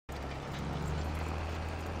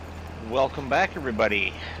Welcome back,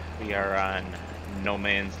 everybody. We are on No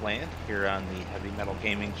Man's Land here on the Heavy Metal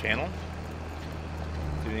Gaming channel,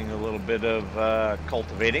 doing a little bit of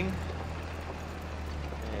cultivating.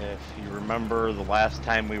 If you remember the last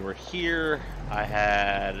time we were here, I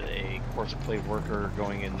had a course play worker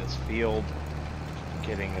going in this field,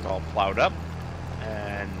 getting it all plowed up,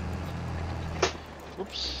 and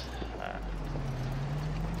whoops,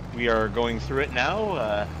 we are going through it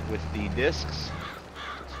now with the discs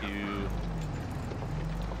to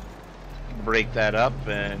break that up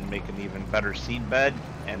and make an even better seed bed,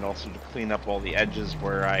 and also to clean up all the edges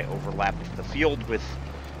where I overlapped the field with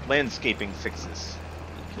landscaping fixes,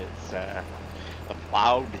 because the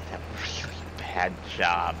plow did a really bad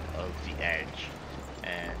job of the edge,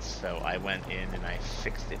 and so I went in and I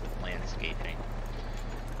fixed it with landscaping.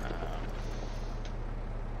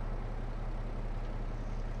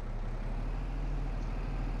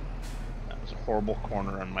 That was a horrible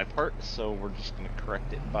corner on my part, so we're just going to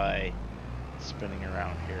correct it by spinning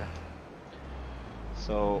around here.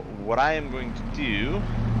 So what I am going to do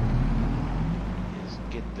is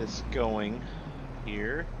get this going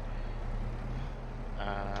here.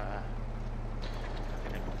 And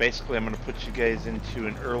basically I'm going to put you guys into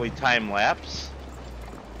an early time lapse,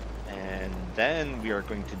 and then we are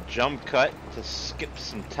going to jump cut to skip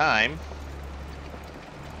some time.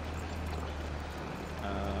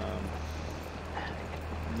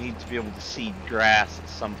 Need to be able to seed grass at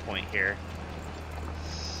some point here,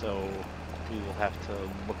 so we will have to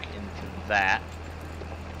look into that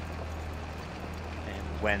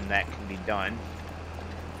and when that can be done.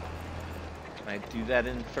 Can I do that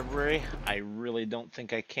in February? I really don't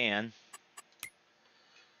think I can.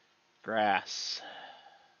 Grass.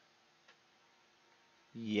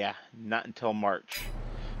 Yeah, not until March.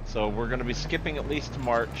 So we're going to be skipping at least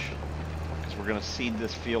March, because we're going to seed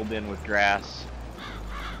this field in with grass.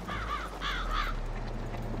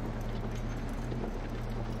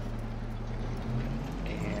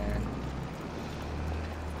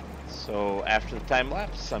 So after the time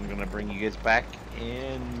lapse, I'm going to bring you guys back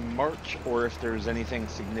in March, or if there's anything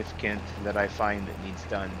significant that I find that needs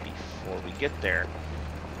done before we get there.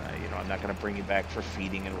 You know, I'm not going to bring you back for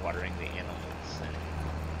feeding and watering the animals and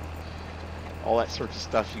all that sorts of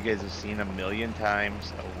stuff you guys have seen a million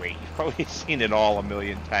times. Oh wait, you've probably seen it all a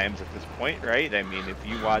million times at this point, right? I mean, if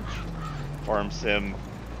you watch Farm Sim,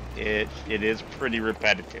 it is pretty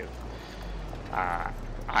repetitive.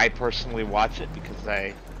 I personally watch it because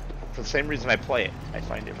for the same reason I play it. I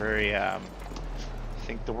find it very, I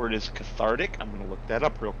think the word is cathartic. I'm going to look that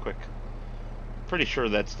up real quick. Pretty sure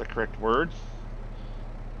that's the correct word.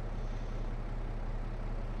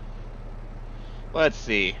 Let's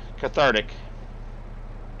see. Cathartic.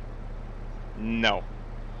 No.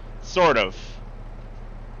 Sort of.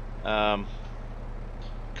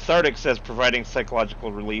 Cathartic says providing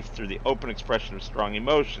psychological relief through the open expression of strong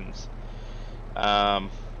emotions.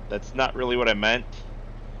 That's not really what I meant.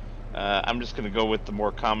 I'm just going to go with the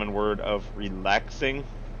more common word of relaxing,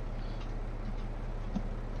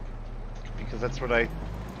 because that's what I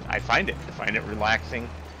find it. I find it relaxing,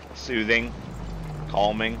 soothing,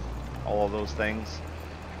 calming, all of those things.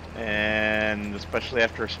 And especially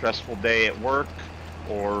after a stressful day at work,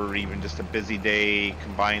 or even just a busy day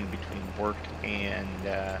combined between work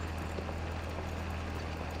and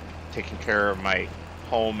taking care of my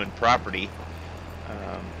home and property.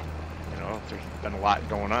 You know, if there's been a lot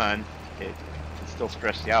going on, it can still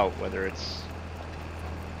stress you out, whether it's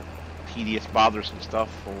tedious, bothersome stuff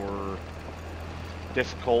or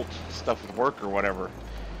difficult stuff with work or whatever.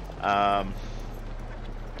 And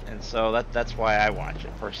so that's why I watch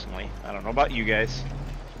it personally. I don't know about you guys,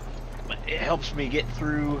 but it helps me get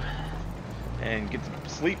through and get to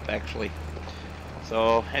sleep, actually.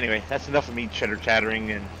 So anyway, that's enough of me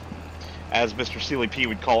chattering, and as Mr. Sealy P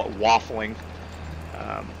would call it, waffling.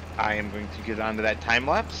 I am going to get onto that time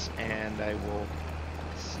lapse, and I will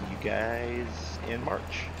see you guys in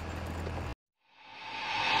March.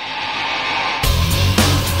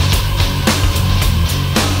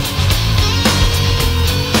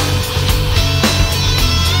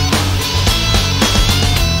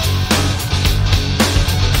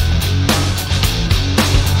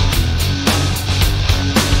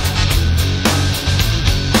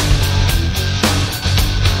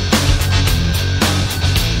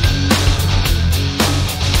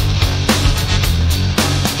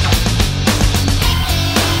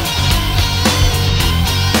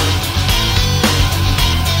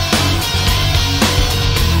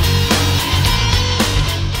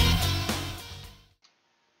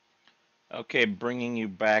 Okay, bringing you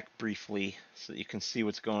back briefly so that you can see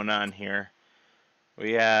what's going on here.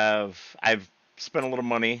 I've spent a little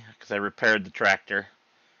money because I repaired the tractor.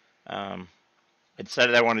 I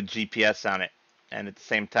decided I wanted GPS on it, and at the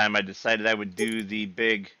same time, I decided I would do the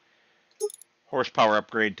big horsepower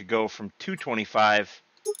upgrade to go from 225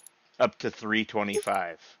 up to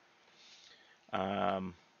 325.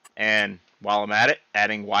 And while I'm at it,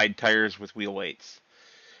 adding wide tires with wheel weights.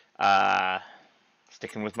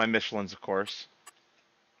 Sticking with my Michelins, of course.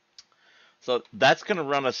 So that's going to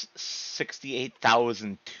run us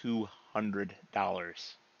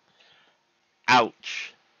 $68,200.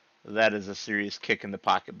 Ouch. That is a serious kick in the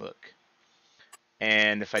pocketbook.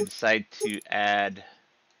 And if I decide to add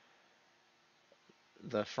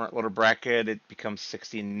the front loader bracket, it becomes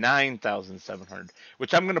 $69,700,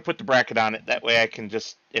 which I'm going to put the bracket on it. That way I can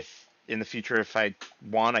just, if in the future, if I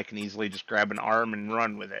want, I can easily just grab an arm and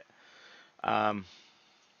run with it.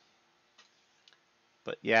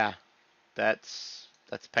 But yeah, that's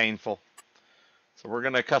painful. So we're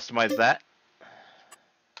going to customize that.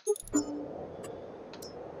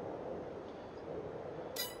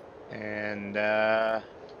 And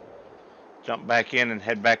jump back in and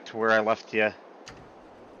head back to where I left you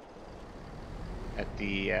at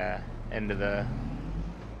the end of the...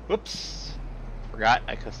 Whoops! Forgot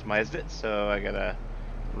I customized it, so I gotta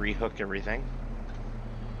rehook everything.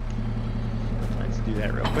 Let's do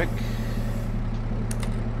that real quick.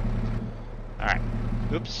 Alright.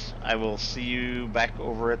 Oops. I will see you back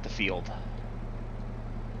over at the field.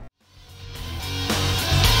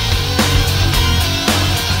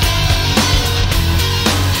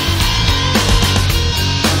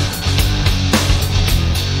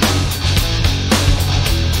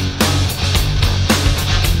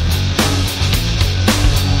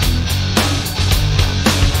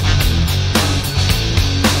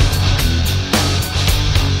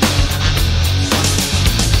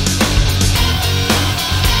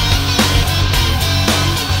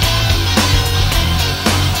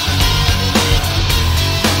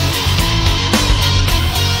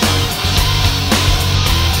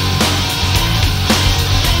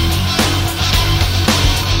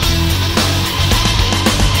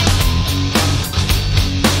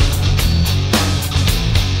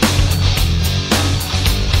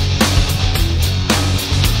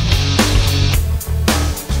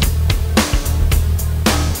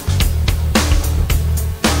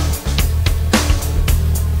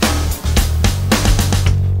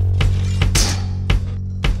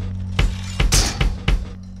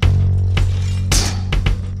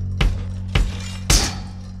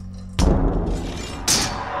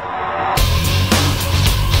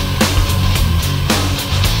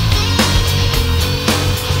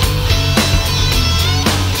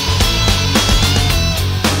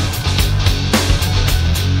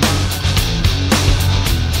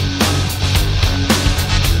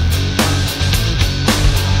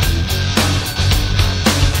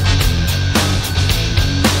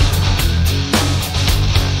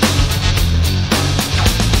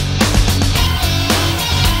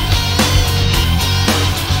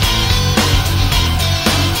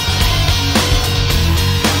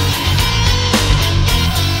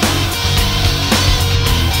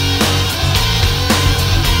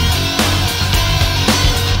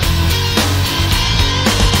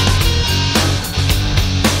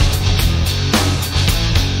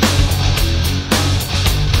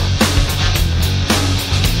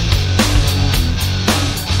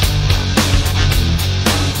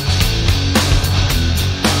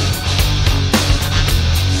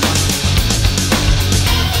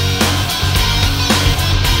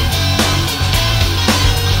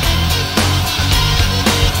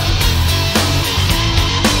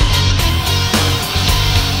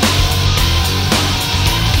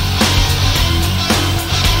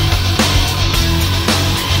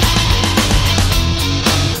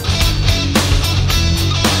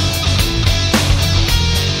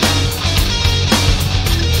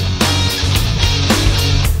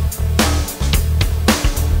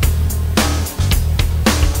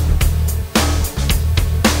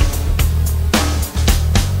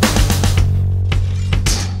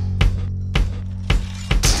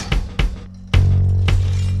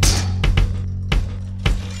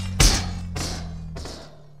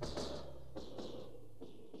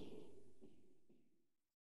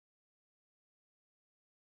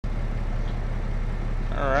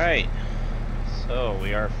 Alright, so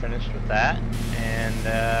we are finished with that, and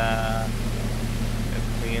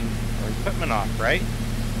clean our equipment off, right?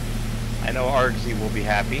 I know Argsy will be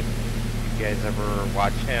happy. If you guys ever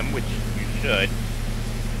watch him, which you should,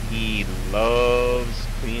 he loves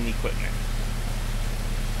clean equipment.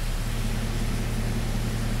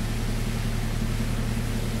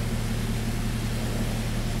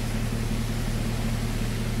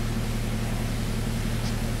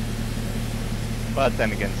 But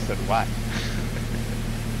then again, so do I.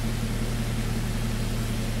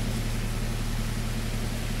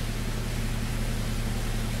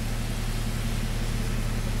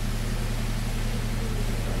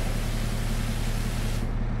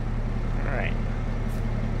 Alright.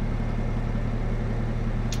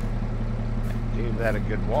 Gave that a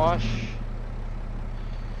good wash.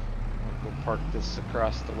 We'll park this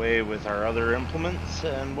across the way with our other implements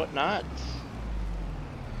and whatnot.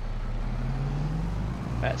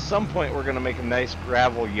 At some point we're going to make a nice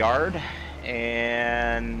gravel yard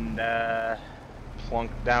and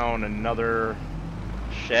plunk down another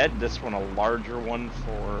shed. This one a larger one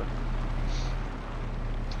for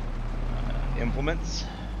implements.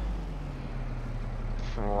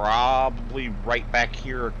 Probably right back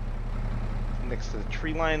here next to the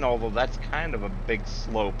tree line, although that's kind of a big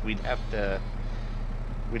slope. We'd have to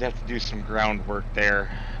do some groundwork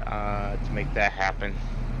there to make that happen.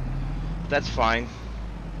 That's fine.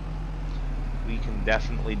 We can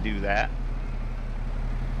definitely do that.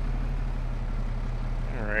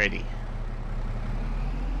 Alrighty.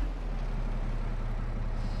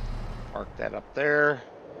 Park that up there.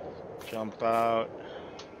 Jump out.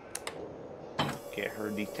 Get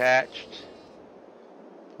her detached.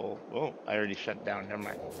 Pull. Oh, I already shut down. Never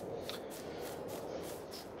mind.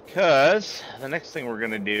 Because the next thing we're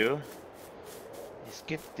going to do is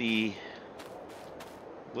get the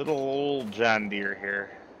little old John Deere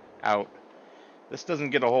here out. This doesn't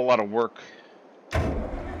get a whole lot of work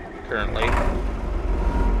currently. I'm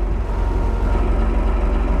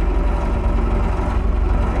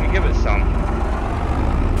going to give it some.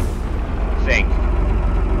 I think.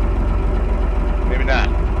 Maybe not.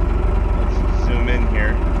 Let's zoom in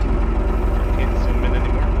here. Can't zoom in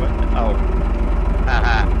anymore. What? Oh.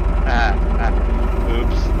 Haha.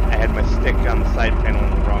 Oops. I had my stick on the side panel in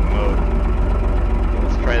the wrong mode. Okay,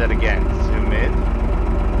 let's try that again. Zoom in.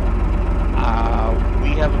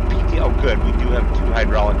 We have a PT. Oh, good. We do have 2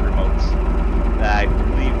 hydraulic remotes. I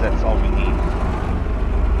believe that's all we need.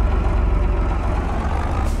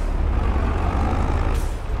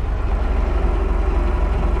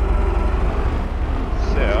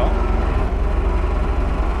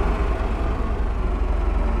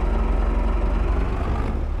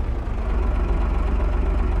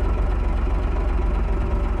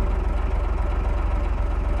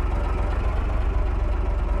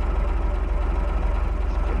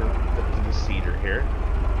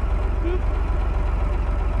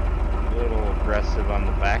 On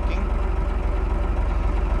the backing.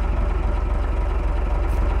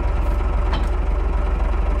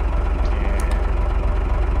 And,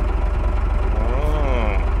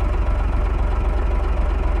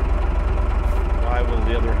 why will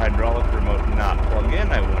the other hydraulic remote not plug in,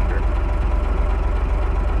 I wonder?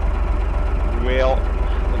 Well,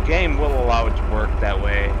 the game will allow it to work that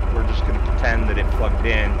way. We're just going to pretend that it plugged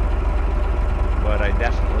in. But I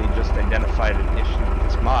definitely just identified an issue with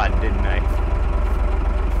this mod, didn't I?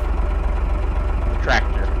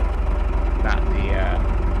 Tractor, not the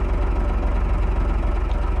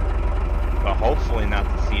well, hopefully not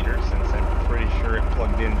the seeder, since I'm pretty sure it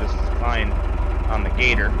plugged in just fine on the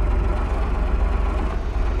gator. I'm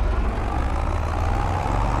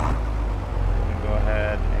gonna go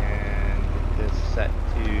ahead and get this set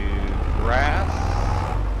to grass.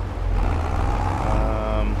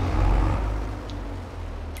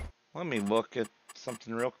 Let me look at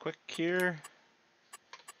something real quick here.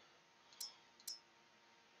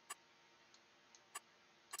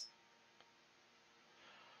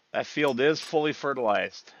 That field is fully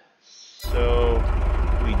fertilized, so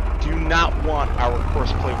we do not want our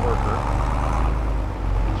course play worker,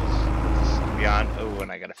 which is beyond. Oh,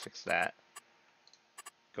 and I gotta fix that.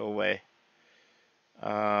 Go away.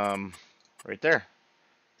 Right there.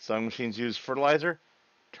 Sewing machines use fertilizer.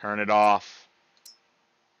 Turn it off.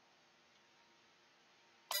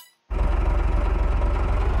 Because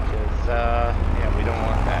yeah, we don't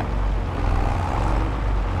want that.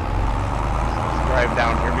 Drive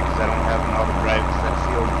down here because I don't have an auto drive to that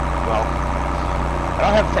field. Well, I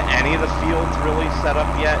don't have to any of the fields really set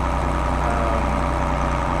up yet.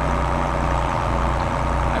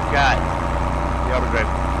 I've got the auto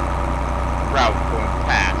drive route going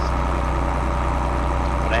past,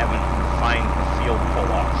 but I haven't defined the field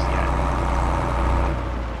pull-offs yet.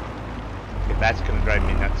 Okay, that's going to drive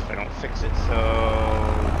me nuts if I don't fix it. So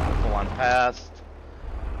pull on past.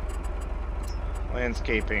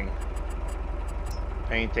 Landscaping.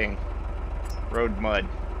 Painting, road mud,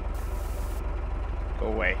 go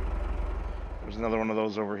away. There's another one of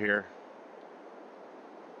those over here.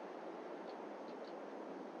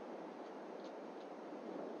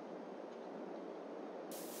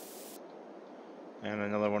 And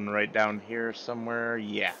another one right down here somewhere.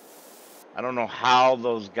 Yeah. I don't know how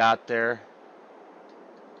those got there.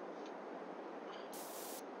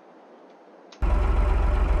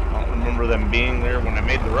 I don't remember them being there when I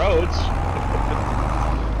made the roads.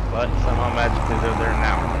 But somehow magically they're there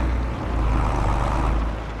now.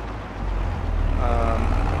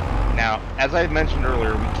 Now, as I mentioned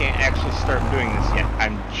earlier, we can't actually start doing this yet.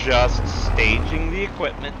 I'm just staging the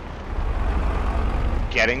equipment,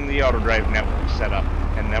 getting the auto drive network set up,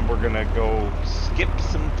 and then we're going to go skip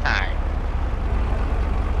some time.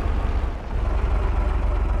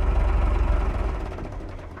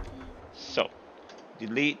 So,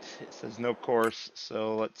 delete. It says no course,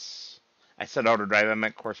 so let's... I said auto drive, I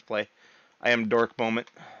meant course play. I am dork moment.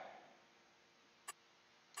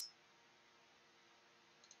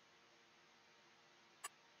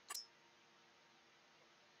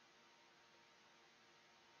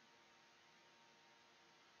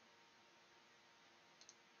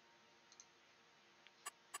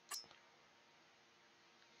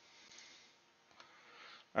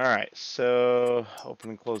 Alright, so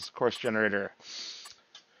open and close the course generator.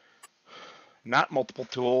 Not multiple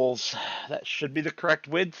tools. That should be the correct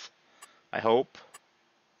width, I hope.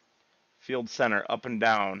 Field center, up and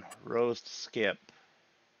down, rows to skip.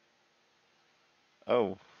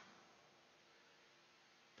 Oh.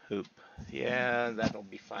 Poop. Yeah, that'll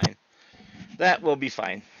be fine. That will be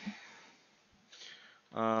fine.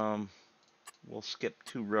 We'll skip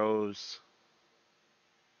 2 rows.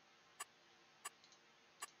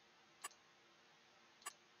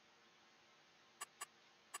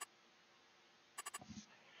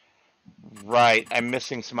 Right, I'm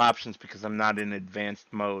missing some options because I'm not in advanced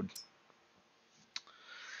mode.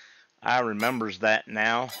 I remembers that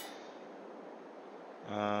now.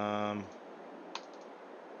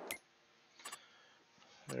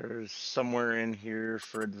 There's somewhere in here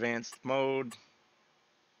for advanced mode.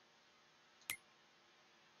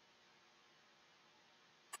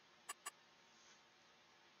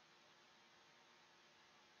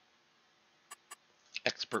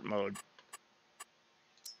 Expert mode.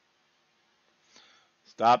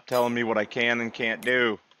 Stop telling me what I can and can't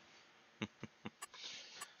do.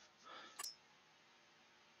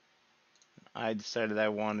 I decided I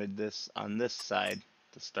wanted this on this side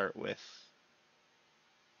to start with.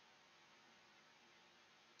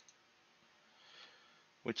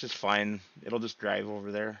 Which is fine. It'll just drive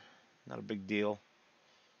over there. Not a big deal.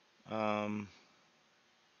 How am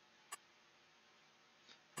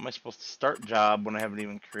I supposed to start job when I haven't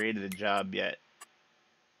even created a job yet?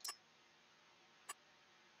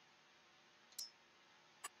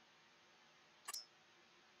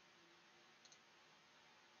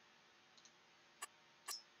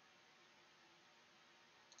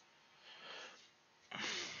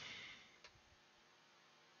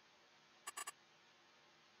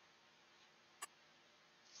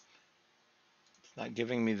 It's not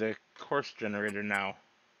giving me the course generator now.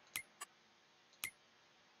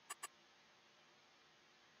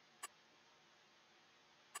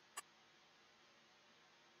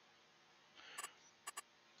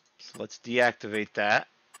 So let's deactivate that.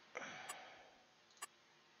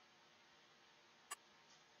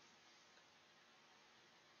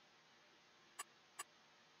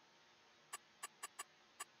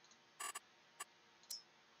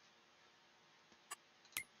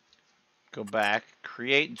 Go back,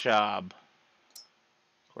 create job.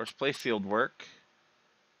 Course play field work.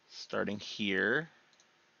 Starting here.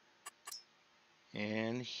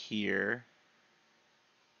 And here.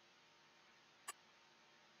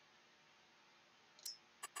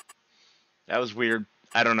 That was weird.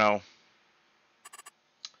 I don't know.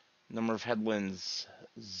 Number of headlands,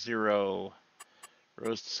 0.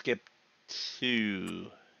 Rows to skip, 2.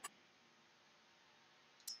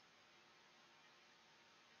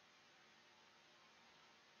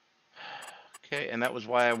 Okay, and that was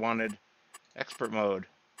why I wanted expert mode.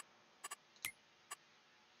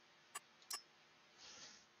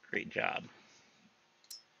 Great job.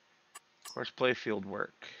 Course play field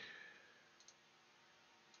work.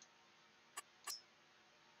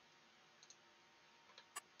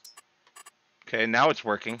 Okay, now it's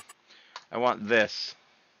working. I want this.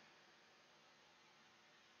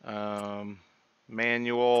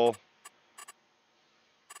 Manual.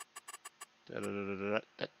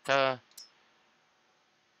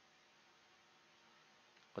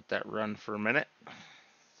 Let that run for a minute.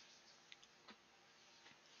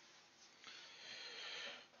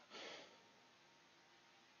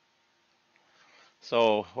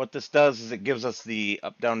 So what this does is it gives us the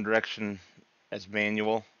up-down direction as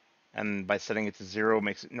manual, and by setting it to 0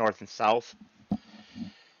 makes it north and south.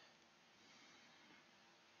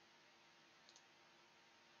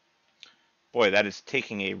 Boy, that is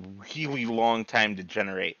taking a really long time to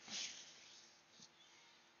generate.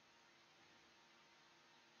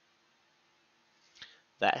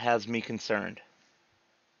 That has me concerned.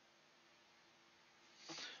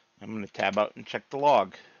 I'm going to tab out and check the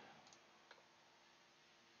log.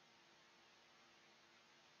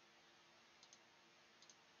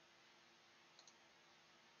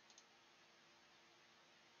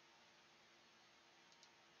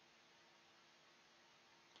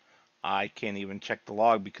 I can't even check the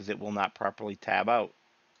log because it will not properly tab out.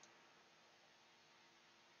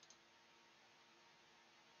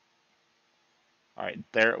 All right,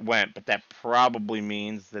 there it went, but that probably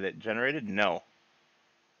means that it generated? No.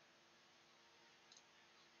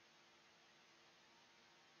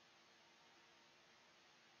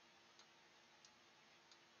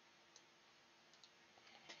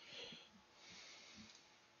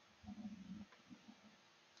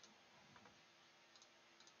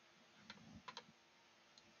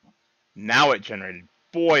 Now it generated.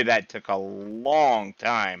 Boy, that took a long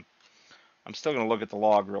time. I'm still going to look at the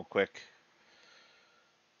log real quick.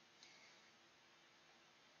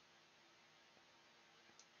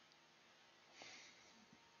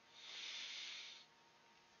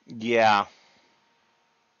 Yeah.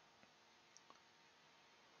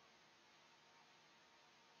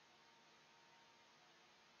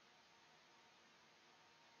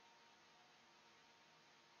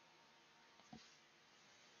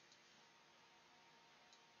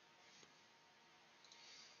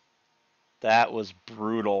 That was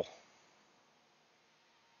brutal.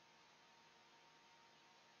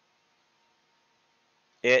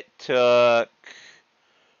 It took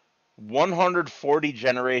 140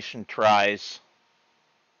 generation tries.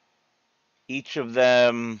 Each of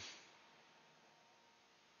them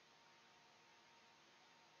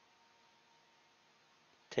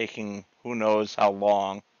taking who knows how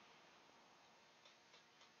long.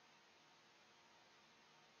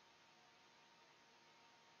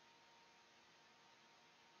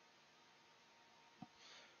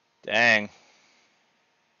 Dang.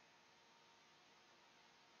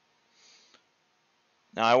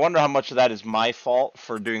 Now I wonder how much of that is my fault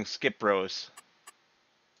for doing skip rows.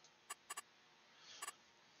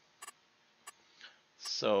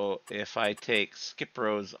 So if I take skip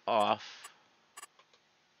rows off,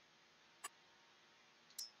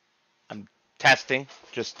 I'm testing,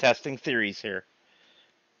 just testing theories here.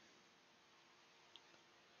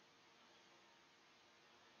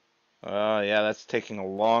 Oh yeah, that's taking a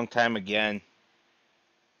long time again.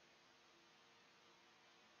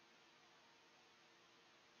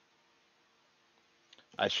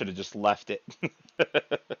 I should have just left it.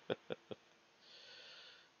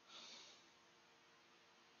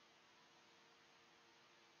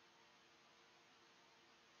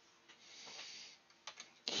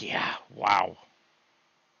 Yeah, wow.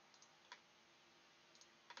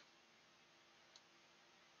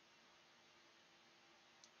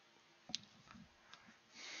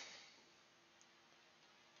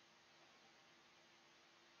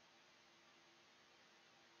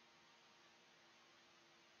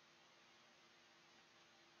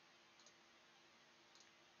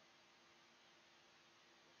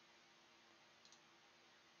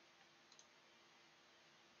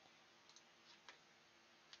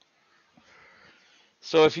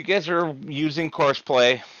 So if you guys are using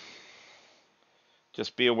courseplay,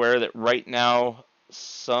 just be aware that right now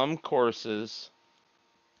some courses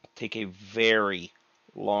take a very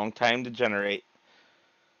long time to generate,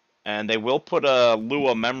 and they will put a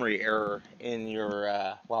Lua memory error in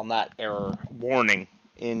your, well, not error, warning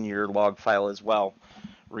in your log file as well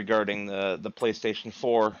regarding the PlayStation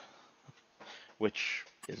 4, which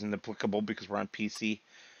isn't applicable because we're on PC.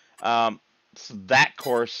 So that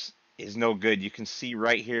course is no good. You can see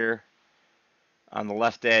right here on the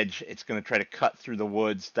left edge, it's going to try to cut through the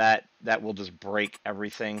woods. That will just break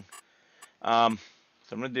everything. So I'm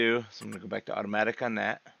going to do, so I'm going to go back to automatic on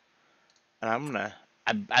that. And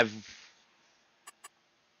I've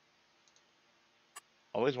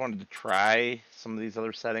always wanted to try some of these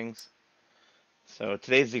other settings. So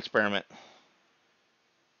today's the experiment.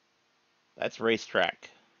 That's racetrack.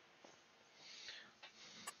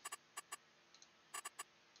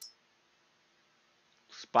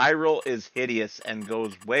 Spiral is hideous and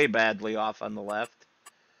goes way badly off on the left.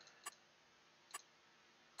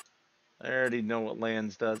 I already know what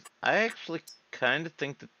lands does. I actually kind of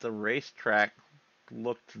think that the racetrack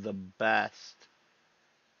looked the best.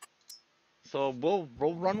 So we'll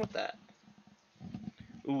run with that.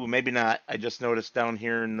 Ooh, maybe not. I just noticed down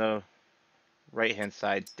here in the right-hand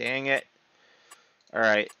side. Dang it.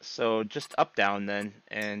 Alright, so just up down then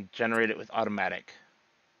and generate it with automatic.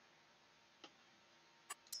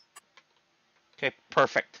 Okay,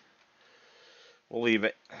 perfect. We'll leave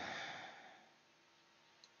it.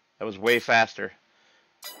 That was way faster.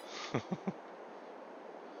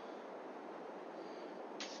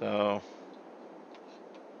 So,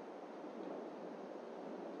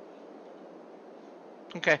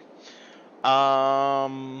 okay. Yeah,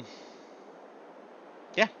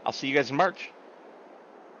 I'll see you guys in March.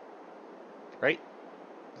 Right?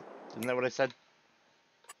 Isn't that what I said?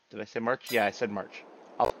 Did I say March? Yeah, I said March.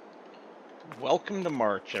 Welcome to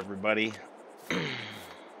March, everybody.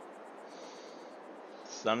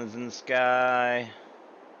 Sun is in the sky.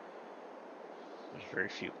 There's very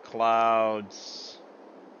few clouds.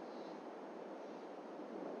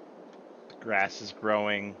 The grass is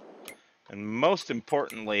growing. And most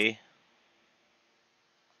importantly,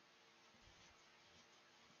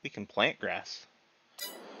 we can plant grass.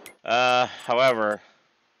 However,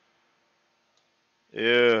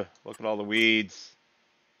 ew, look at all the weeds.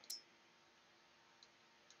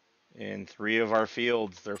 In 3 of our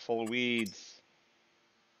fields, they're full of weeds.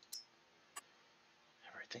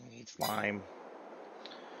 Everything needs lime.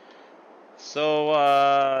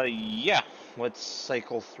 So, yeah, let's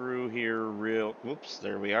cycle through here real... Whoops,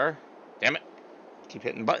 there we are. Damn it. Keep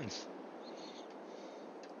hitting buttons.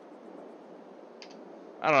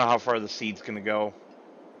 I don't know how far the seed's going to go.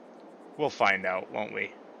 We'll find out, won't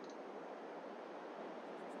we?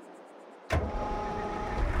 So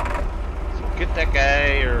get that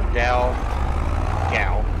guy or gal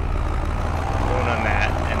going on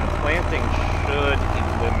that, and the planting should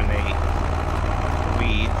eliminate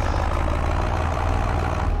weeds.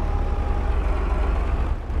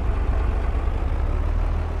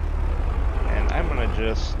 And I'm going to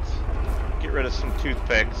just get rid of some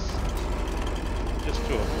toothpicks just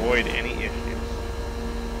to avoid any issues.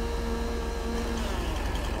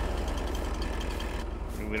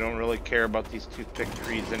 We don't really care about these toothpick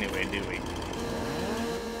trees anyway, do we?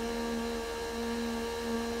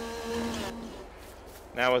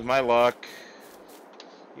 Now with my luck,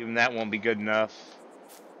 even that won't be good enough.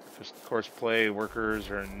 Just courseplay workers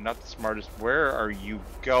are not the smartest. Where are you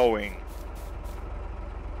going?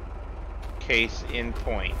 Case in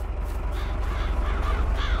point.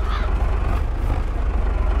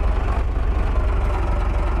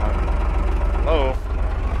 Hello?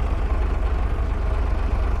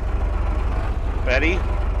 Betty? You...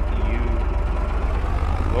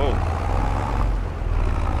 Whoa.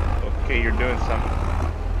 Okay, you're doing something.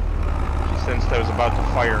 She sensed I was about to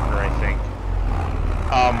fire her, I think.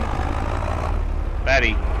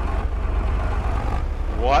 Betty.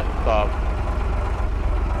 What the...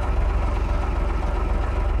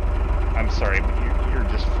 I'm sorry, but you're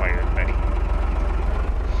just fired, Betty.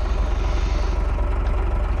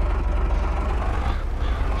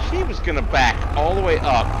 She was gonna back all the way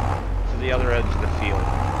up to the other edge of the field.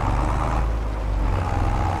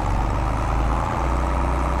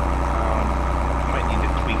 Might need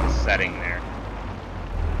to tweak a setting there.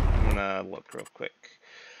 I'm gonna look real quick.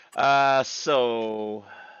 So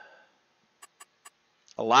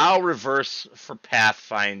allow reverse for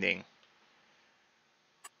pathfinding.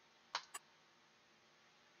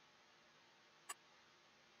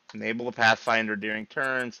 Enable the pathfinder during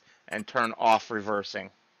turns and turn off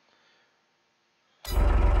reversing.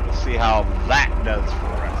 We'll see how that does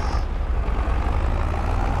for us.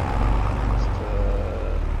 Just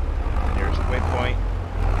nearest waypoint.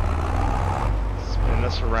 Spin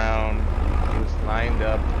us around. Get us lined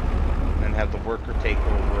up. And then have the worker take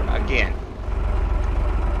over again.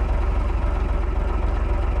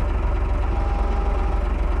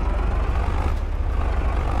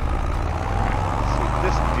 See,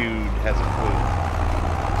 this dude has a clue.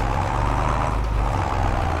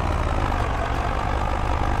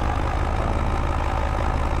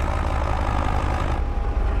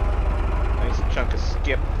 Chunk of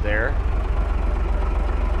skip there.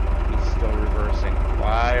 He's still reversing.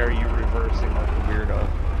 Why are you reversing like a weirdo?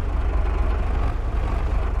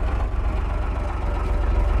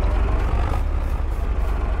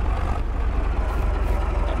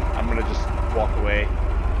 I'm gonna just walk away.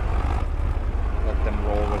 Let them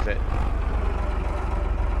roll with it.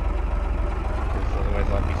 Because otherwise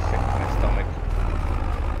I'll be sick to my stomach.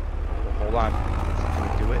 Well, hold on. Can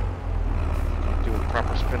we do it? Do a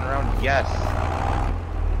proper spin around? Yes.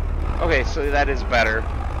 Okay, so that is better.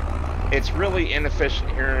 It's really inefficient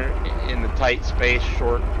here in the tight space,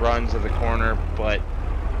 short runs of the corner, but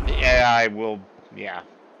the AI will, yeah,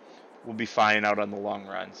 we'll be fine out on the long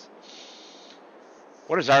runs.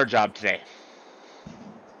 What is our job today?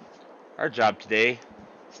 Our job today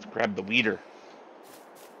is to grab the leader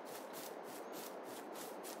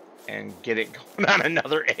and get it going on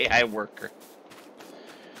another AI worker.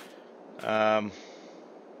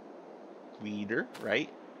 Weeder, right?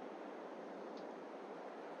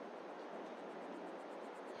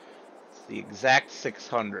 It's the exact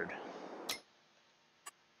 600.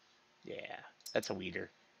 Yeah, that's a weeder.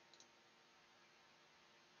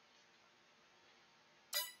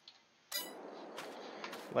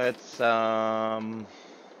 Let's put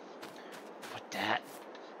that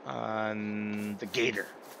on the gator.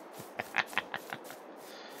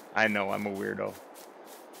 I know, I'm a weirdo.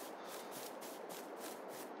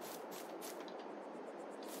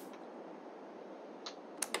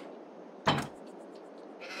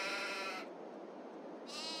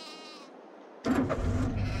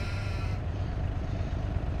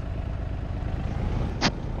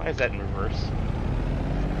 Why is that in reverse?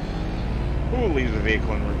 Who leaves the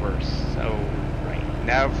vehicle in reverse? Oh, right.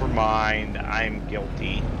 Never mind. I'm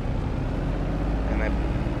guilty. And I'm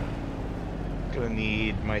gonna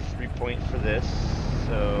need my 3-point for this,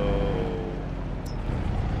 so...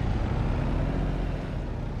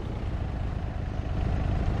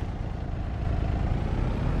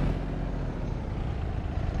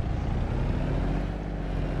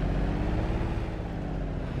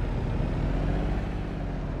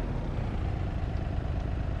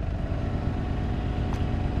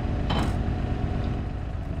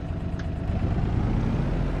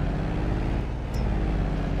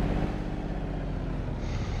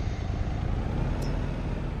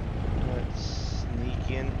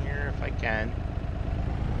 in here if I can.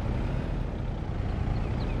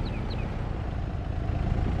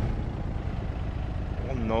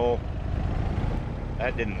 Oh no,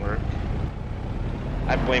 that didn't work.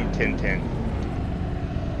 I blame Tintin.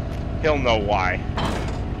 He'll know why.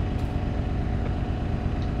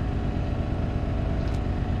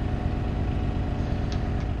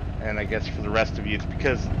 And I guess for the rest of you, it's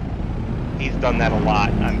because he's done that a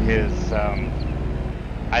lot on his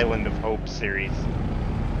Island of Hope series.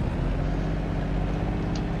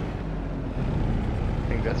 I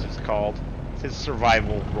think that's what it's called. It's his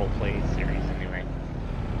survival roleplay series, anyway.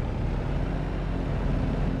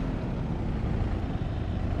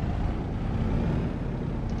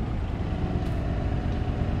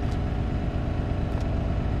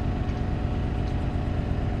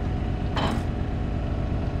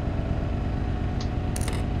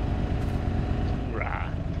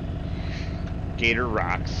 Hoorah. Gator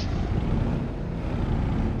rocks.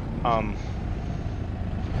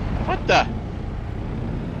 What the?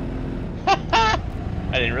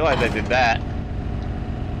 I didn't realize I did that.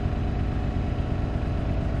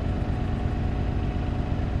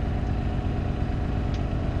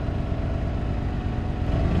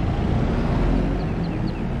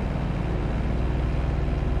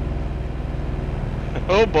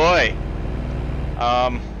 Oh boy.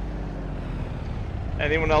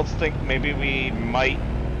 Anyone else think maybe we might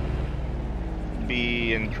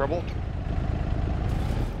be in trouble?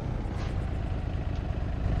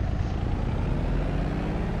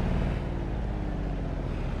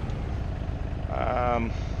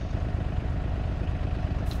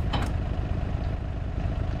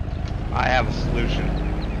 I have a solution.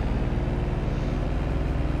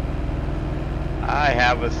 I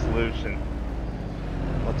have a solution.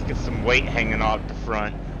 Let's get some weight hanging off the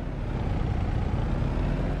front.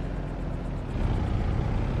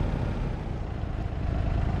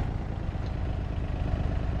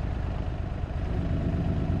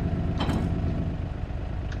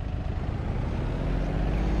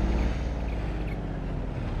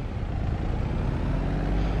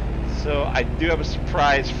 So I do have a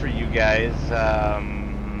surprise for you guys that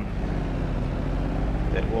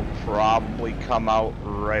will probably come out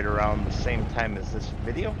right around the same time as this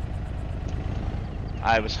video.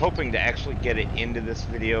 I was hoping to actually get it into this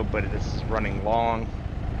video, but it is running long,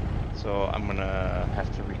 so I'm gonna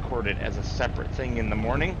have to record it as a separate thing in the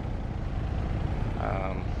morning.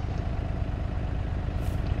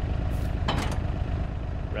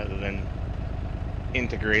 Rather than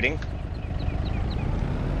integrating.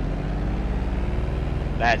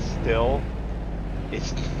 That still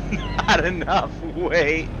is not enough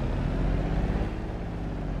weight.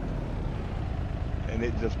 And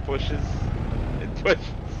it just pushes. It pushes.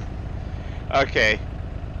 Okay.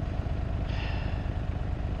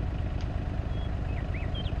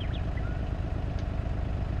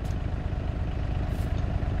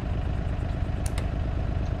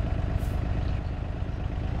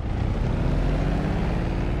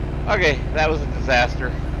 Okay, that was a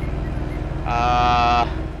disaster.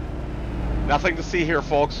 Nothing to see here,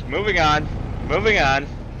 folks. Moving on. Moving on.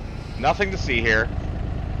 Nothing to see here.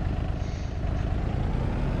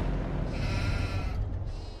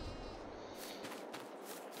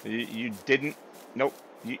 You didn't... Nope.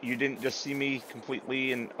 You didn't just see me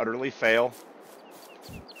completely and utterly fail.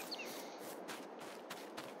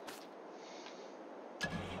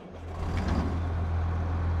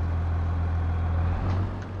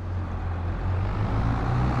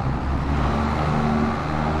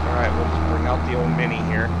 Alright, we'll just bring out the old Mini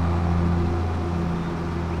here.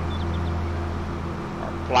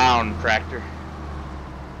 Our plowing tractor.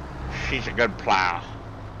 She's a good plow.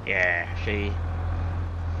 Yeah, she.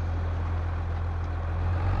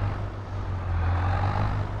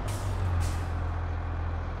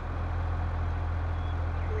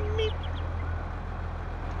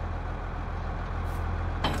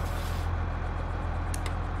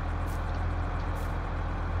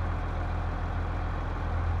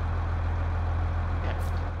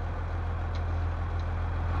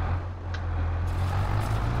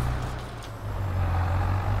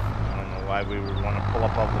 Why we would want to pull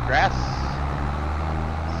up all the grass,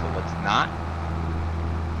 so let's not.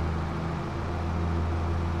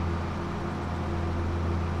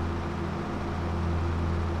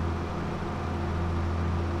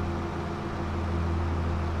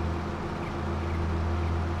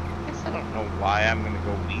 I guess I don't know why I'm going to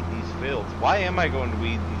go weed these fields. Why am I going to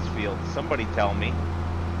weed these fields? Somebody tell me.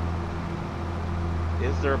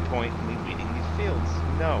 Is there a point in me weeding these fields?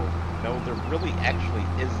 No, there really actually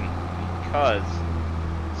isn't. Because,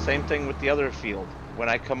 same thing with the other field. When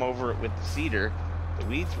I come over it with the seeder, the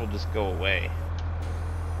weeds will just go away.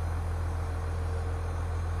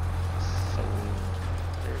 So,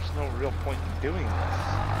 there's no real point in doing this.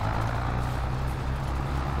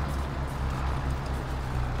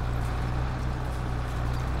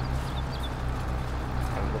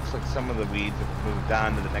 And it looks like some of the weeds have moved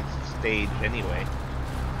on to the next stage anyway,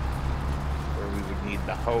 where we would need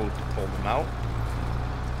the hoe to pull them out.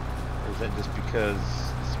 Or is that just because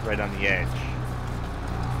it's right on the edge?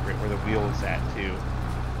 Right where the wheel is at, too.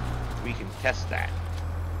 We can test that.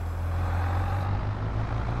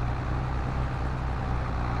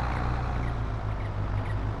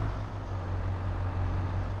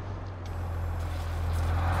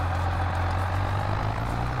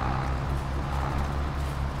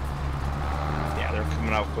 Yeah, they're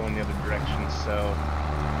coming out going the other direction, so...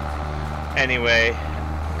 Anyway,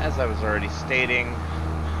 as I was already stating,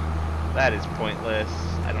 that is pointless.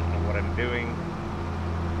 I don't know what I'm doing,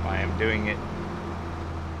 why I'm doing it.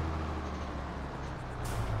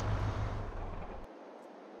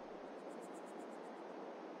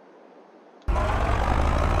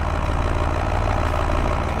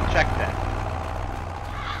 Check that.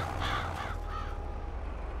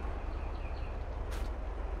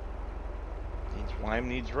 Lime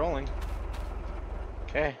needs rolling.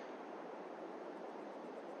 Okay.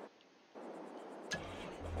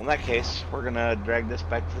 Well, in that case, we're gonna drag this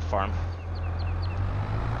back to the farm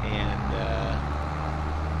and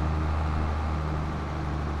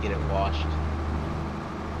get it washed.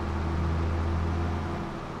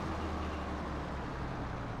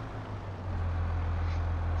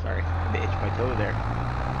 Sorry, I had to itch my toe there.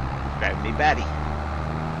 Driving me batty.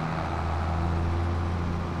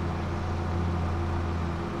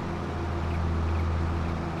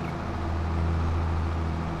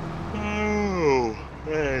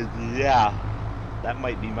 Yeah, that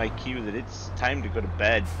might be my cue that it's time to go to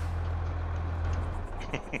bed.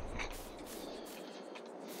 I think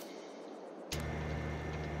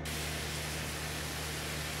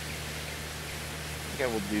I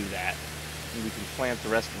will do that. And we can plant the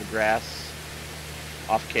rest of the grass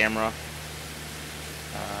off camera.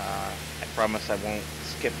 I promise I won't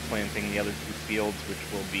skip planting the other two fields, which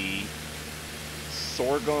will be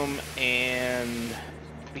sorghum and...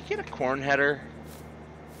 Did we get a corn header?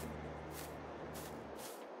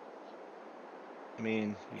 I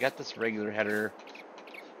mean, we got this regular header.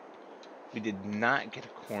 We did not get a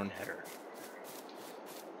corn header.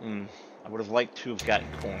 I would have liked to have gotten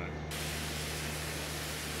corn.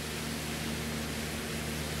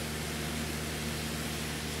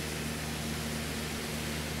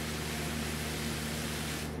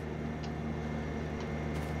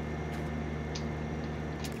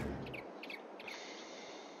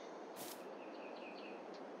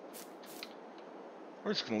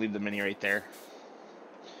 We're just going to leave the Mini right there.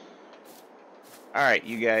 Alright,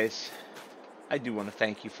 you guys, I do want to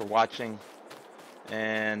thank you for watching,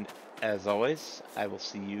 and as always, I will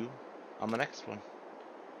see you on the next one.